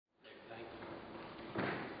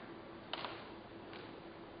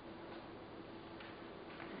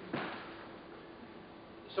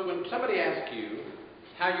So when somebody asks you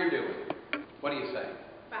how you're doing, what do you say?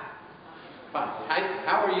 Fine. Fine.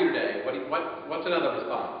 How are you today? What's another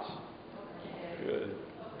response? Good.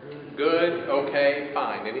 Good, okay,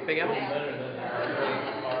 fine. Anything else?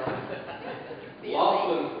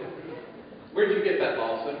 Lawson. Where'd you get that,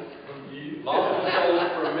 Lawson? From you. Lawson stole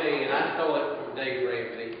it from me, and I stole it from Dave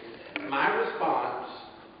Ramsey. My response,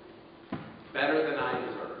 better than I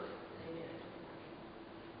deserve.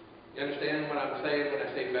 You understand what I'm saying when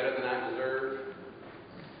I say better than I deserve?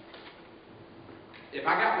 If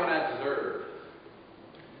I got what I deserved,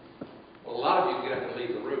 well, a lot of you get up and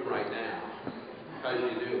leave the room right now because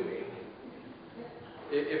you knew me.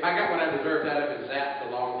 If I got what I deserved, I'd have been zapped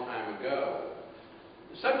a long time ago.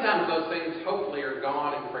 Sometimes those things hopefully are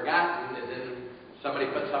gone and forgotten, and then somebody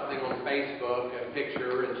puts something on Facebook, a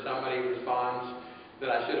picture, and somebody responds that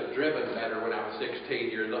I should have driven better when I was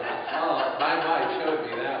 16 years old. Oh, my wife showed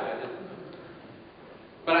me that one.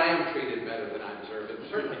 But I am treated better than I deserve. And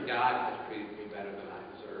certainly God has treated me better than I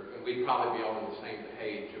deserve. And we'd probably be all on the same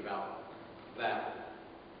page about that.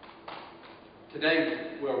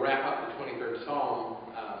 Today we'll wrap up the 23rd Psalm.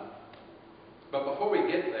 But before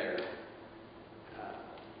we get there,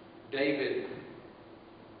 David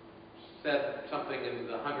said something in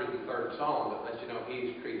the 103rd Psalm that lets you know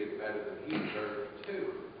he's treated better than he deserved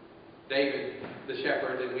too. David, the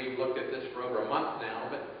shepherd, and we've looked at this for over a month now,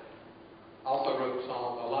 but also wrote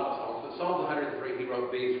a lot of Psalms. But Psalm 103, he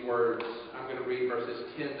wrote these words. I'm going to read verses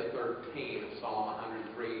 10 to 13 of Psalm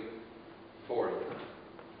 103 for you.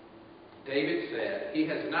 David said, "He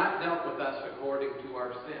has not dealt with us according to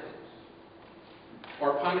our sins,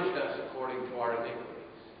 or punished us according to our iniquities.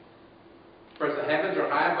 For as the heavens are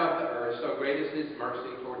high above the earth, so great is his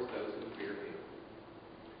mercy towards those who fear him.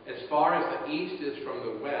 As far as the east is from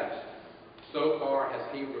the west, so far has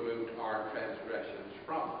he removed our transgressions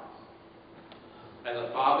from us. As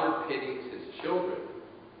a father pities his children,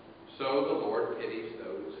 so the Lord pities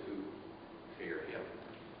those who fear him."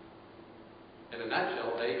 In a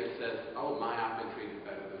nutshell, David says, oh my, I've been treated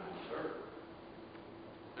better than I deserve.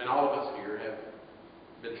 And all of us here have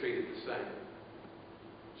been treated the same.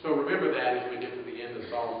 So remember that as we get to the end of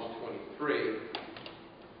Psalms 23.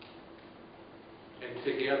 And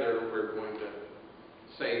together we're going to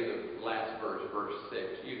say the last verse, verse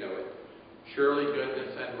 6. You know it. "Surely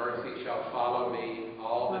goodness and mercy shall follow me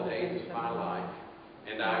all the days of my life,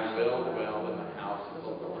 and I will dwell in the house of the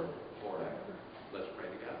Lord forever." Let's pray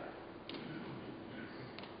together.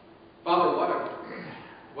 Father,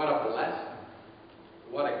 what a blessing,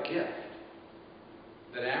 what a gift,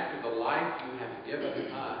 that after the life you have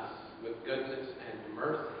given us with goodness and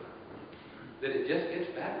mercy, that it just gets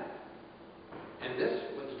better. And this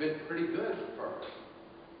one's been pretty good for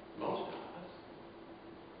most of us,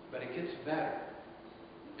 but it gets better.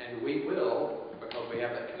 And we will, because we have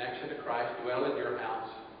that connection to Christ, dwell in your house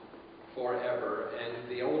forever. And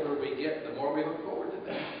the older we get, the more we look forward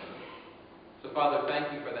to that. So, Father,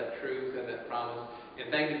 thank you for that truth and that promise.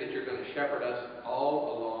 And thank you that you're going to shepherd us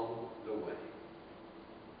all along the way.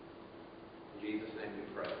 In Jesus' name we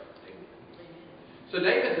pray. Amen. So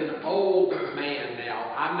David's an old man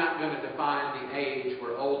now. I'm not going to define the age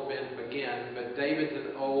where old men begin, but David's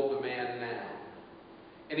an old man now.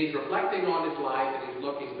 And he's reflecting on his life and he's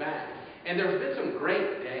looking back. And there's been some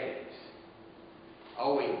great days.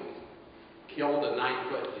 Oh, he killed a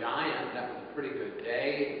 9-foot giant. That was a pretty good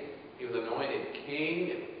day. He was anointed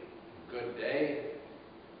king. Good day.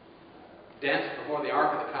 Danced before the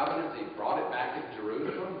Ark of the Covenant. He brought it back to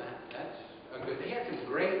Jerusalem. That's a good day. He had some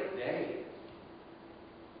great days.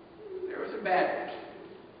 There were some bad ones.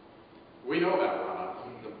 We know about one of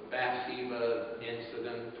them. The Bathsheba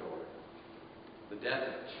incident, or the death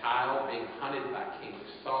of a child being hunted by King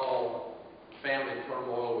Saul, family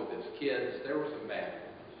turmoil with his kids. There were some bad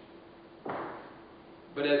ones.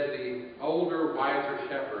 But as the older, wiser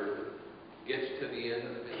shepherd gets to the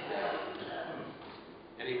end of his days,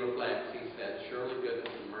 and he reflects, he said, "Surely goodness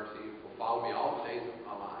and mercy will follow me all the days of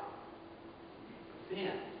my life.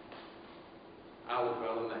 Then I will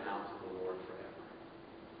dwell in the house of the Lord forever."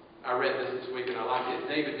 I read this week and I liked it.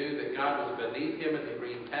 David knew that God was beneath him in the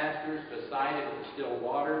green pastures, beside him in the still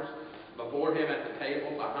waters, before him at the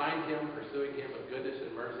table, behind him, pursuing him with goodness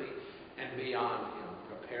and mercy, and beyond him,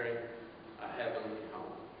 preparing a heavenly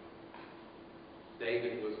home.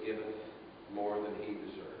 David was given more than he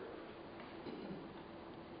deserved.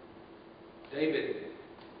 David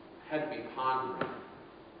had to be pondering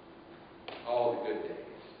all the good days.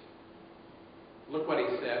 Look what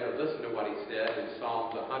he said, or listen to what he said in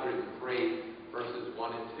Psalms 103, verses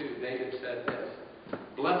 1 and 2. David said this,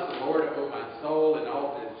 "Bless the Lord, O my soul, and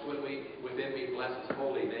all that is within me, bless his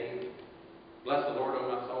holy name. Bless the Lord, O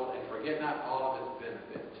my soul, and forget not all of its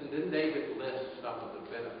benefits. And then David lists some of the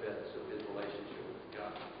benefits of his relationship with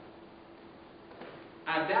God.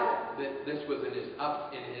 I doubt that this was in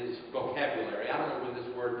his vocabulary. I don't know when this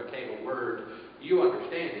word became a word. You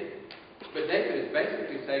understand it. But David is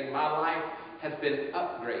basically saying, my life has been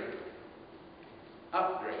upgraded.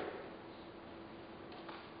 Upgraded.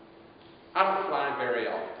 I don't fly very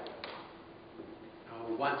often.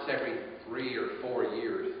 Once every 3 or 4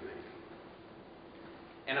 years, maybe.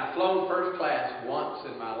 And I've flown first class once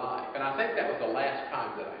in my life. And I think that was the last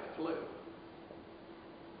time that I flew.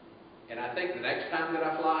 And I think the next time that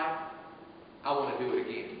I fly, I want to do it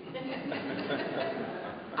again.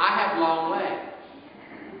 I have long legs.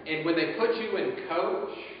 And when they put you in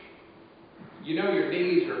coach, you know your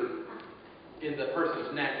knees are in the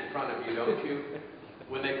person's neck in front of you, don't you?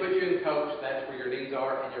 When they put you in coach, that's where your knees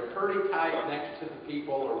are, and you're pretty tight next to the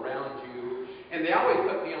people around you. And they always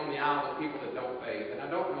put me on the aisle with people that don't bathe, and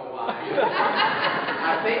I don't know why.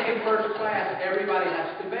 I think in first class, everybody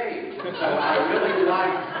has to bathe. So I really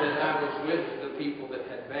liked that I was with the people that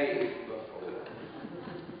had bathed before.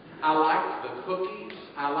 I liked the cookies.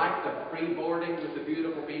 I liked the pre-boarding with the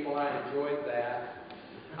beautiful people. I enjoyed that.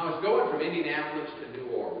 I was going from Indianapolis to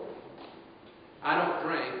New Orleans. I don't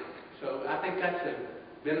drink, so I think that's a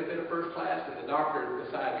benefit of first class, and the doctor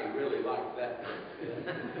beside me really liked that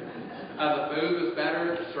benefit. The food was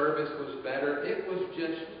better, the service was better. It was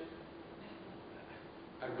just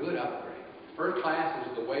a good upgrade. First class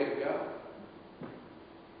is the way to go.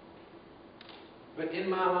 But in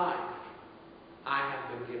my life, I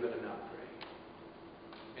have been given an upgrade.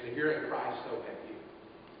 And if you're in Christ, so have you.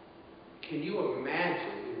 Can you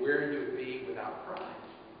imagine where you'd be without Christ?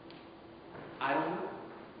 I don't know.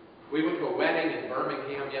 We went to a wedding in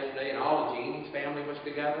Birmingham yesterday, and all of Jeannie's family was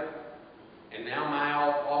together. And now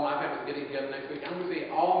all my family's getting together next week. I'm going to see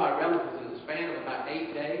all my relatives in the span of about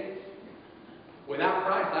 8 days. Without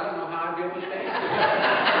Christ, I don't know how I'd be able to stay.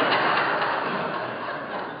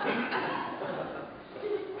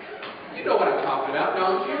 You know what I'm talking about,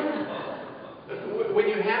 don't you? When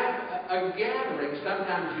you have a gathering,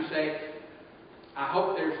 sometimes you say, I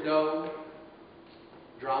hope there's no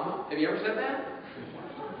drama. Have you ever said that?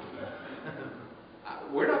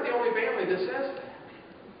 We're not the only family that says that.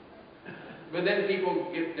 But then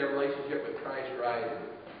people get their relationship with Christ right,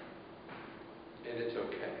 and it's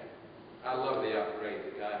okay. I love the upgrade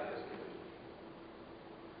that God has given.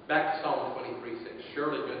 Back to Psalm 23:6.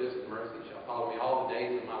 Surely goodness and mercy shall follow me all the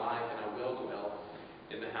days of my life, and I will dwell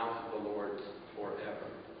in the house of the Lord forever.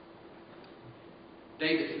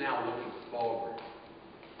 David's now looking forward.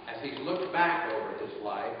 As he's looked back over his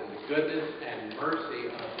life and the goodness and mercy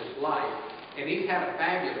of his life, and he's had a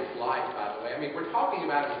fabulous life, by the way. I mean, we're talking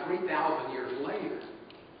about him 3,000 years later.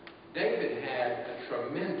 David had a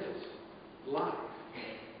tremendous life.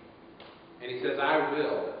 And he says, I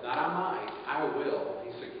will, not I might, I will.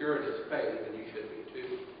 He secured his faith, and you should be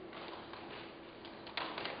too.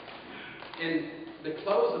 And the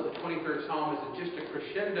close of the 23rd Psalm is just a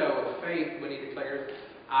crescendo of faith when he declares,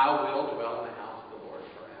 I will dwell in the house of the Lord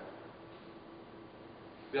forever.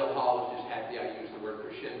 Bill Hall was just happy I used the word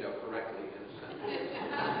crescendo correctly in a sentence.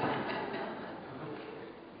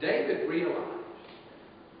 David realized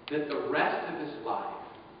that the rest of his life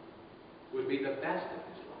would be the best of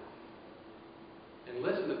his life. And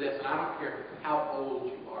listen to this, and I don't care how old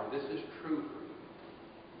you are, this is true for you.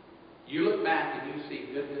 You look back and you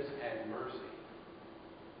see goodness and mercy.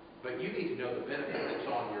 But you need to know the benefit that's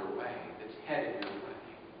on your way, that's headed your way.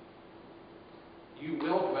 You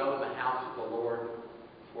will dwell in the house of the Lord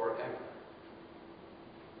forever.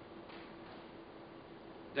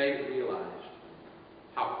 David realized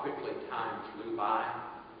how quickly time flew by.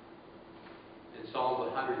 In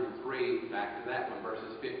Psalms 103, back to that one,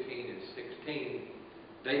 verses 15 and 16,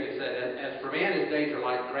 David said, As for man, his days are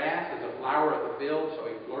like grass, as a flower of the field, so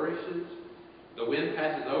he flourishes. The wind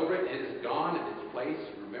passes over it, and it is gone, and its place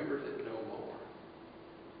remembers it no more.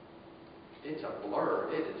 It's a blur.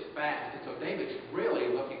 It is fast. And so David's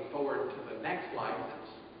really looking forward to the next life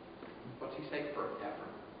that's, what's he say, forever.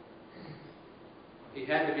 He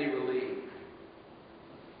had to be relieved.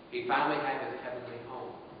 He finally had his heavenly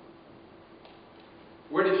home.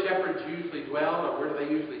 Where do shepherds usually dwell, or where do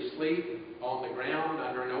they usually sleep? On the ground,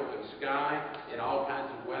 under an open sky, in all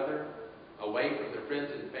kinds of weather, away from their friends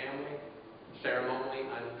and family, ceremonially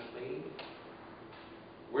unclean.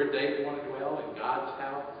 Where did David want to dwell? In God's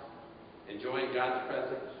house, enjoying God's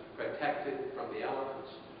presence, protected from the elements,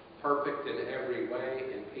 perfect in every way,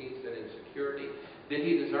 in peace and in security. Did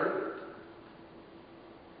he deserve it?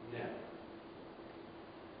 No.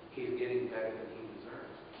 He's getting better than he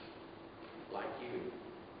deserves. Like you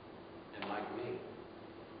and like me.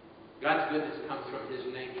 God's goodness comes from His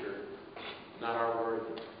nature, not our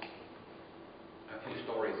worthiness. A few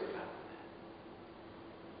stories about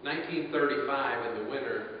that. 1935, in the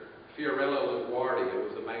winter, Fiorello LaGuardia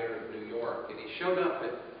was the mayor of New York, and he showed up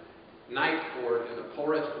at night court in the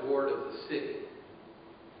poorest ward of the city.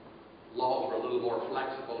 Laws were a little more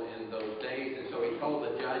flexible in those days, and so he told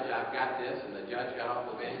the judge, "I've got this," and the judge got off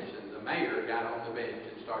the bench, and the mayor got on the bench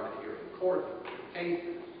and started hearing court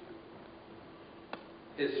cases.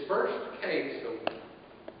 His first case, a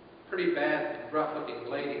pretty bad, rough-looking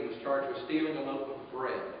lady, was charged with stealing a loaf of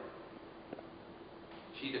bread.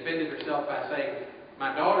 She defended herself by saying,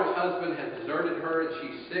 "My daughter's husband has deserted her, and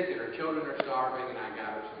she's sick, and her children are starving, and I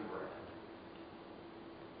got her some bread."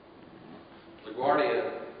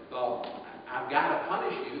 LaGuardia thought, "I've got to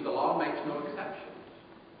punish you. The law makes no exceptions.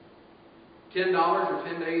 $10 or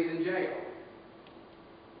 10 days in jail."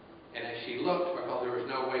 And as she looked, because there was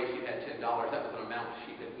no way she had $10, that was an amount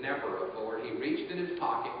she could never afford, he reached in his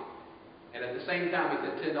pocket, and at the same time he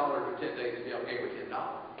said $10 or 10 days in jail, gave her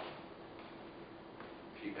 $10.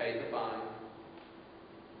 She paid the fine,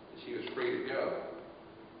 and she was free to go.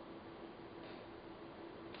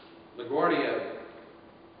 LaGuardia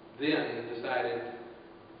then decided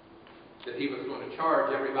that he was going to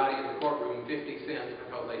charge everybody in the courtroom 50 cents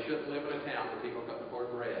because they shouldn't live in a town where people couldn't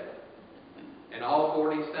afford bread. And all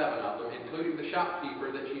 47 of them, including the shopkeeper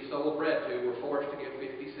that she sold bread to, were forced to give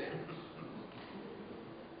 50 cents.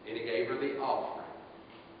 And he gave her the offering.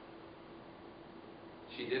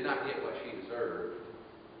 She did not get what she deserved.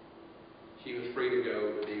 She was free to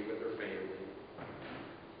go to be with her family.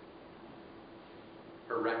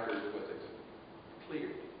 Her record was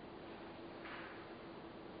clear.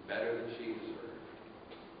 Better than she deserved.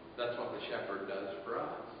 That's what the shepherd does for us.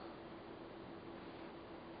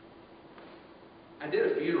 I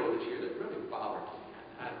did a funeral this year that really bothered me.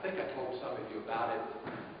 I think I told some of you about it.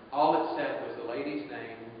 All it said was the lady's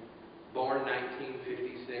name, born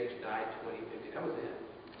 1956, died 2050. That was it.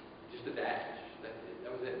 Just a dash.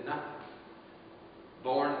 That was it. Nothing.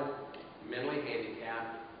 Born mentally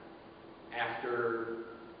handicapped. After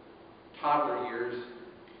toddler years,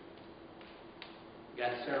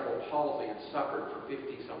 got cerebral palsy and suffered for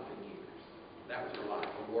 50-something years. That was her life,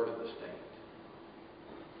 a ward of the state.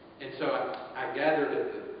 And so I gathered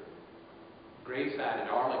at the graveside in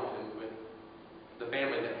Arlington with the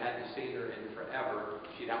family that hadn't seen her in forever.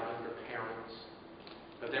 She'd outlived her parents.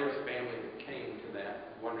 But there was family that came to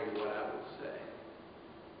that, wondering what I would say.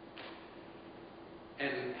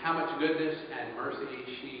 And how much goodness and mercy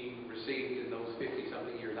she received in those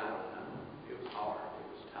 50-something years, I don't know. It was hard. It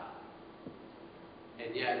was tough.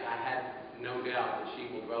 And yet I had no doubt that she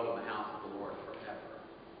will dwell in the house of the Lord forever.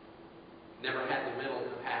 Never had the mental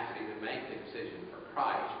capacity to make the decision for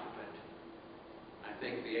Christ, but I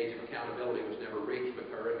think the age of accountability was never reached with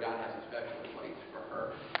her, and God has a special place for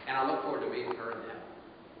her. And I look forward to meeting her in heaven.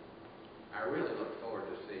 I really look forward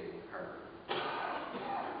to seeing her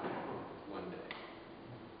one day.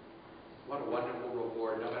 What a wonderful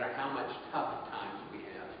reward, no matter how much tough times we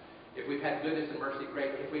have. If we've had goodness and mercy, great.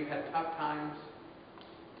 If we've had tough times,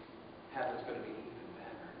 heaven's going to be even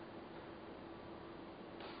better.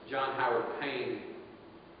 John Howard Payne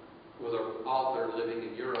was an author living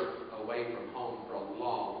in Europe away from home for a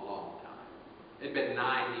long, long time. It had been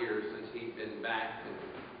 9 years since he'd been back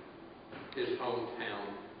in his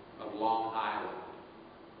hometown of Long Island.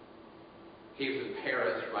 He was in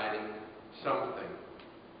Paris writing something,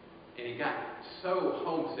 and he got so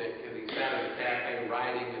homesick as he sat in the cafe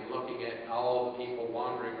writing and looking at all the people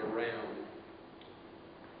wandering around.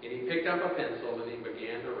 And he picked up a pencil and he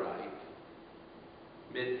began to write,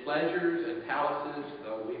 "Mid pleasures and palaces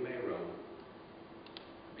though we may roam,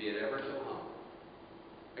 be it ever so humble,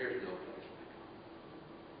 there's no place like home.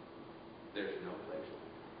 There's no place like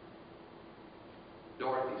home."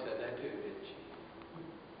 Dorothy said that too, didn't she?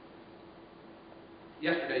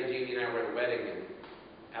 Yesterday, Jeannie and I were at a wedding in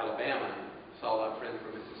Alabama and saw a lot of friends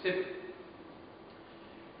from Mississippi.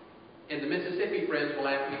 And the Mississippi friends will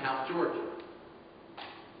ask me, "How's Georgia?"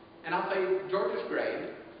 And I'll say, "Georgia's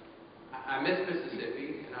great. I miss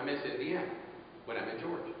Mississippi and I miss Indiana when I'm in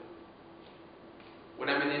Georgia." When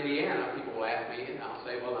I'm in Indiana, people will ask me, and I'll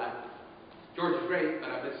say, "Well, Georgia's great, but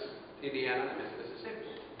I miss Indiana and I miss Mississippi."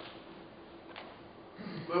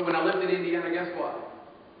 Well, when I lived in Indiana, guess what?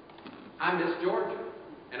 I miss Georgia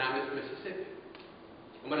and I miss Mississippi.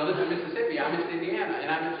 And when I lived in Mississippi, I missed Indiana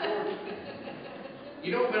and I missed Georgia.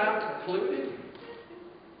 You know what I've concluded?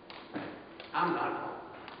 I'm not home.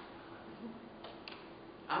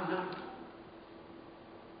 I'm not home.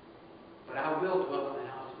 But I will dwell in the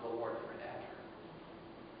house of the Lord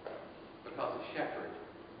forever. Because the shepherd